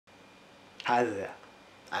Hi there,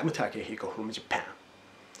 I'm Takehiko from Japan.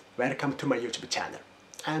 Welcome to my YouTube channel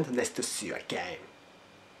and nice to see you again.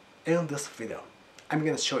 In this video, I'm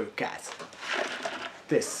gonna show you guys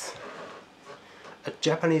this, a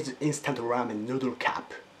Japanese instant ramen noodle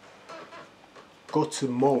cup. Go to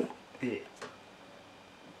more.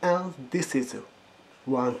 And this is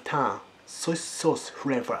wonton soy sauce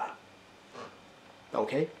flavor.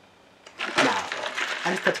 Okay? Now,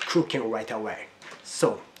 I'll start cooking right away.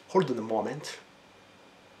 So, hold on a moment.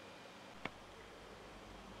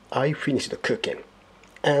 I finished cooking,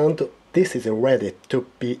 and this is ready to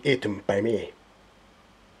be eaten by me.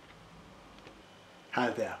 Hi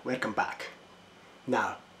there, welcome back.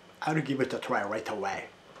 Now, I'll give it a try right away.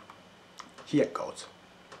 Here goes.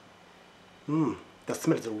 The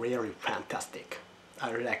smell is really fantastic.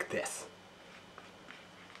 I like this.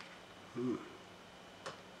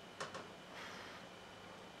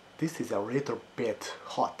 This is a little bit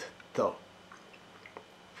hot though.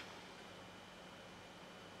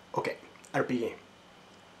 Okay, I'll begin.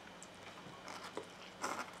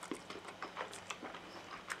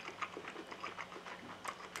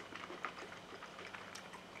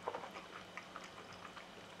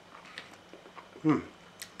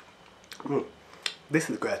 This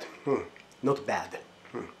is good. Not bad.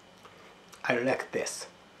 I like this.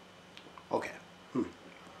 Okay.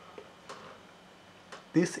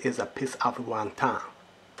 This is a piece of wonton.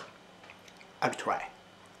 I'll try.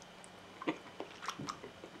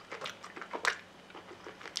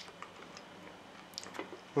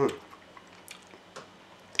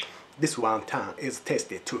 This wonton is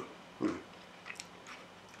tasty too.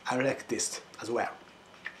 I like this as well.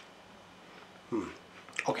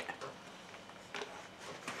 Okay.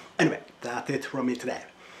 Anyway, that's it from me today.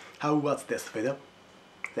 How was this video?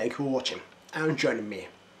 Thank you for watching and joining me.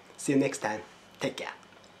 See you next time. Take care.